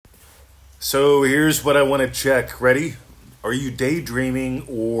So here's what I want to check. Ready? Are you daydreaming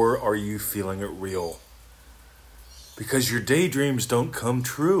or are you feeling it real? Because your daydreams don't come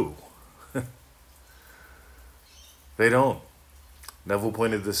true. They don't. Neville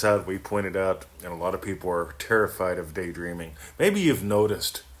pointed this out, we pointed out, and a lot of people are terrified of daydreaming. Maybe you've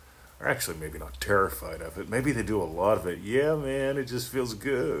noticed, or actually maybe not terrified of it. Maybe they do a lot of it. Yeah, man, it just feels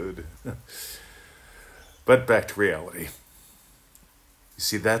good. But back to reality. You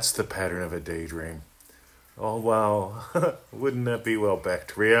see, that's the pattern of a daydream. Oh, wow. Wouldn't that be? Well, back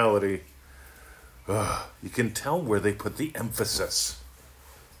to reality. You can tell where they put the emphasis.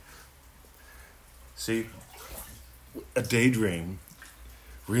 See, a daydream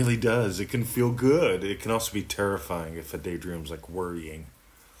really does. It can feel good. It can also be terrifying if a daydream's like worrying.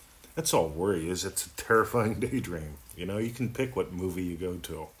 That's all worry is. It's a terrifying daydream. You know, you can pick what movie you go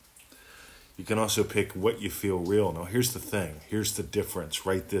to. You can also pick what you feel real. Now, here's the thing. Here's the difference.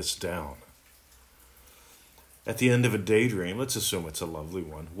 Write this down. At the end of a daydream, let's assume it's a lovely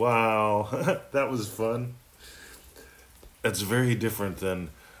one. Wow, that was fun. That's very different than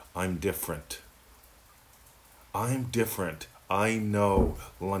I'm different. I'm different. I know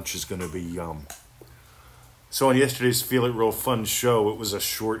lunch is going to be yum. So on yesterday's Feel It Real Fun show, it was a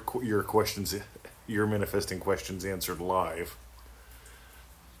short your manifesting questions answered live.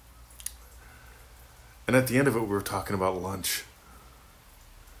 And at the end of it, we were talking about lunch.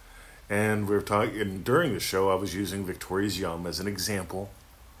 And we were talking, during the show, I was using Victoria's Yum as an example,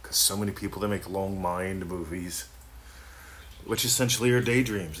 because so many people, they make long mind movies, which essentially are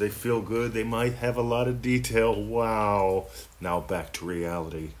daydreams. They feel good. They might have a lot of detail. Wow. Now back to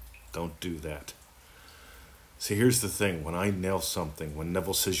reality. Don't do that. See, here's the thing. When I nail something, when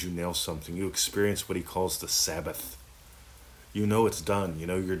Neville says you nail something, you experience what he calls the Sabbath. You know it's done. You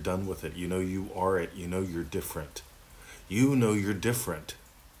know you're done with it. You know you are it. You know you're different. You know you're different.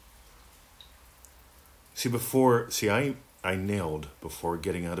 I nailed, before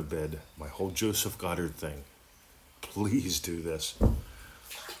getting out of bed, my whole Joseph Goddard thing. Please do this.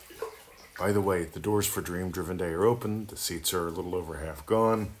 By the way, the doors for Dream Driven Day are open. The seats are a little over half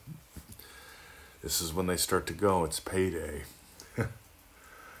gone. This is when they start to go. It's payday.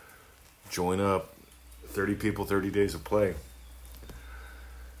 Join up. 30 people, 30 days of play.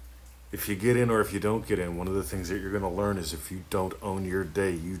 If you get in or if you don't get in, one of the things that you're going to learn is if you don't own your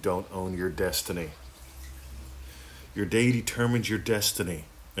day, you don't own your destiny. Your day determines your destiny.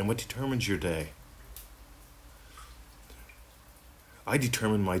 And what determines your day? I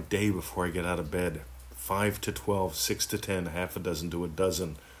determine my day before I get out of bed. 5 to 12, 6 to 10, half a dozen to a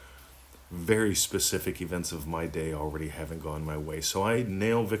dozen. Very specific events of my day already haven't gone my way. So I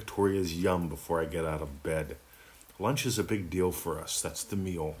nail Victoria's Yum before I get out of bed. Lunch is a big deal for us. That's the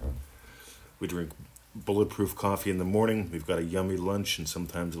meal. We drink bulletproof coffee in the morning. We've got a yummy lunch and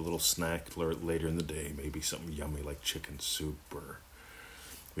sometimes a little snack later in the day. Maybe something yummy like chicken soup, or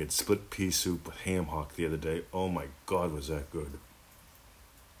we had split pea soup with ham hock the other day. Oh my God, was that good.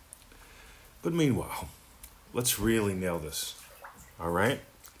 But meanwhile, let's really nail this. All right?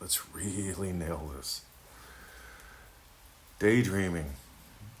 Let's really nail this. Daydreaming.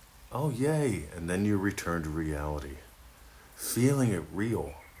 Oh, yay. And then you return to reality. Feeling it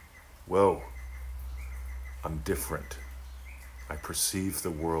real. Whoa. I'm different. I perceive the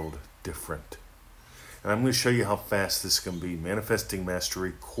world different. And I'm going to show you how fast this can be.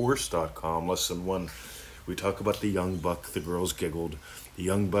 ManifestingMasteryCourse.com, lesson 1. We talk about the young buck. The girls giggled. The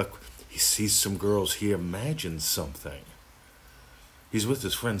young buck, he sees some girls. He imagines something. He's with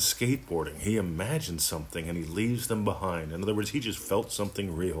his friends skateboarding. He imagines something and he leaves them behind. In other words, he just felt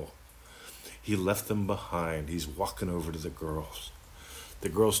something real. He left them behind. He's walking over to the girls. The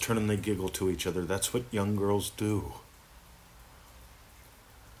girls turn and they giggle to each other. That's what young girls do.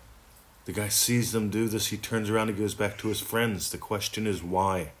 The guy sees them do this. He turns around and goes back to his friends. The question is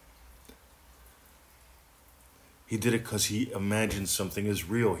why? He did it because he imagined something is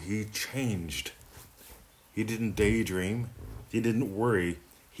real. He changed. He didn't daydream. He didn't worry.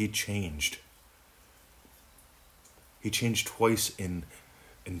 He changed. He changed twice in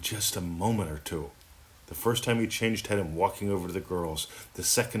just a moment or two. The first time he changed had him walking over to the girls. The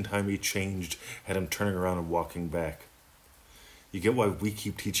second time he changed had him turning around and walking back. You get why we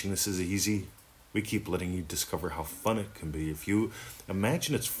keep teaching this is easy? We keep letting you discover how fun it can be. If you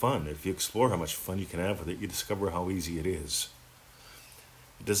imagine it's fun, if you explore how much fun you can have with it, you discover how easy it is.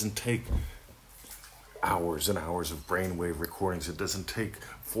 It doesn't take hours and hours of brainwave recordings. It doesn't take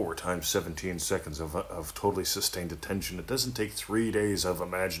 4 times 17 seconds of totally sustained attention. It doesn't take 3 days of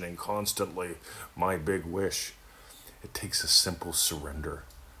imagining constantly my big wish. It takes a simple surrender.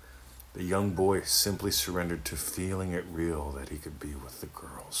 The young boy simply surrendered to feeling it real that he could be with the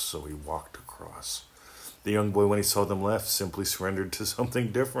girls, so he walked across. The young boy, when he saw them laugh, simply surrendered to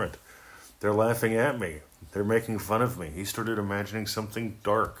something different. They're laughing at me. They're making fun of me. He started imagining something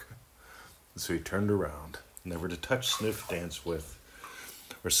dark. And so he turned around, never to touch, sniff, dance with,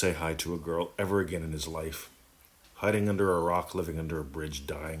 or say hi to a girl ever again in his life. Hiding under a rock, living under a bridge,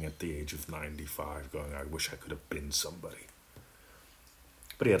 dying at the age of 95, going, I wish I could have been somebody.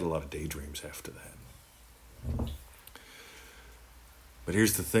 But he had a lot of daydreams after that. But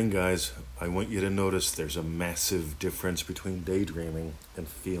here's the thing, guys. I want you to notice there's a massive difference between daydreaming and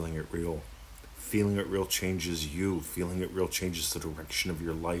feeling it real. Feeling it real changes you. Feeling it real changes the direction of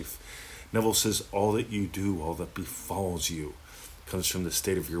your life. Neville says all that you do, all that befalls you, comes from the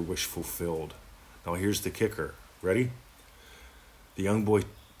state of your wish fulfilled. Now here's the kicker. Ready? The young boy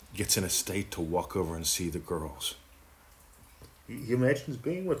gets in a state to walk over and see the girls. He imagines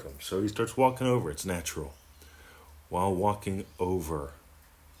being with them, so he starts walking over. It's natural. While walking over,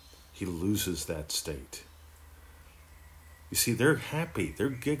 he loses that state. You see, they're happy. They're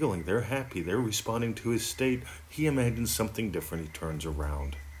giggling. They're happy. They're responding to his state. He imagines something different. He turns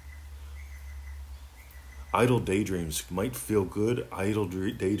around. Idle daydreams might feel good. Idle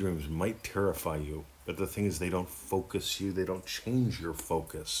daydreams might terrify you. But the thing is, they don't focus you. They don't change your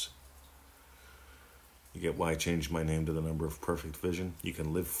focus. You get why I changed my name to the number of perfect vision? You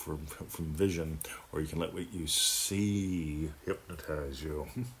can live from vision, or you can let what you see hypnotize you.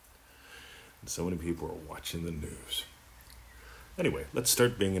 And so many people are watching the news. Anyway, let's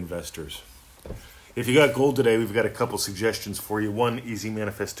start being investors. If you got gold today, we've got a couple suggestions for you. One,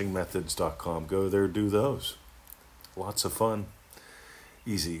 easymanifestingmethods.com. Go there, do those. Lots of fun.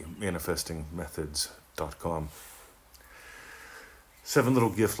 easymanifestingmethods.com. 7 little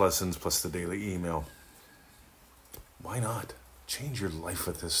gift lessons plus the daily email. Why not? Change your life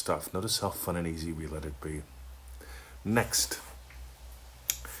with this stuff. Notice how fun and easy we let it be. Next,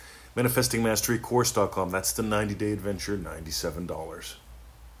 manifestingmasterycourse.com. That's the 90-day adventure, $97.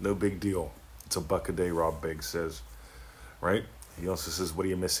 No big deal. It's $1 a day, Rob Biggs says. Right? He also says, what are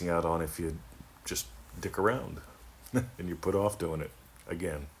you missing out on if you just dick around and you put off doing it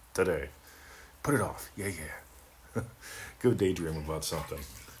again today? Put it off. Yeah. Go daydream about something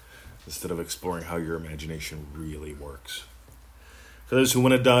instead of exploring how your imagination really works. For those who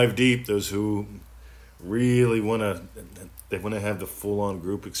want to dive deep, those who really want to have the full-on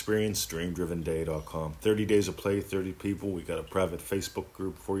group experience, dreamdrivenday.com. 30 days of play, 30 people. We got a private Facebook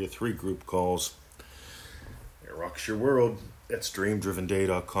group for you, 3 group calls. It rocks your world. That's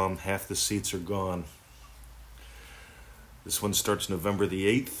dreamdrivenday.com. Half the seats are gone. This one starts November the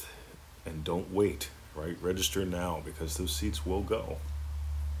 8th, and don't wait, right? Register now because those seats will go.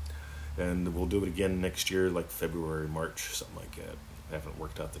 And we'll do it again next year, like February, March, something like that. I haven't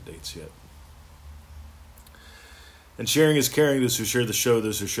worked out the dates yet. And sharing is caring. Those who share the show,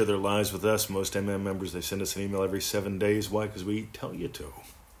 those who share their lives with us. Most MM members, they send us an email every 7 days. Why? Because we tell you to.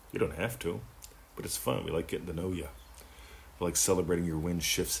 You don't have to, but it's fun. We like getting to know you. We like celebrating your wins,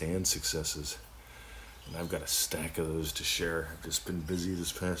 shifts, and successes. And I've got a stack of those to share. I've just been busy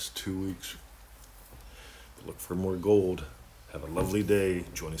this past 2 weeks. But look for more gold. Have a lovely day.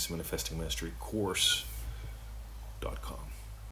 Join us at manifestingmasterycourse.com.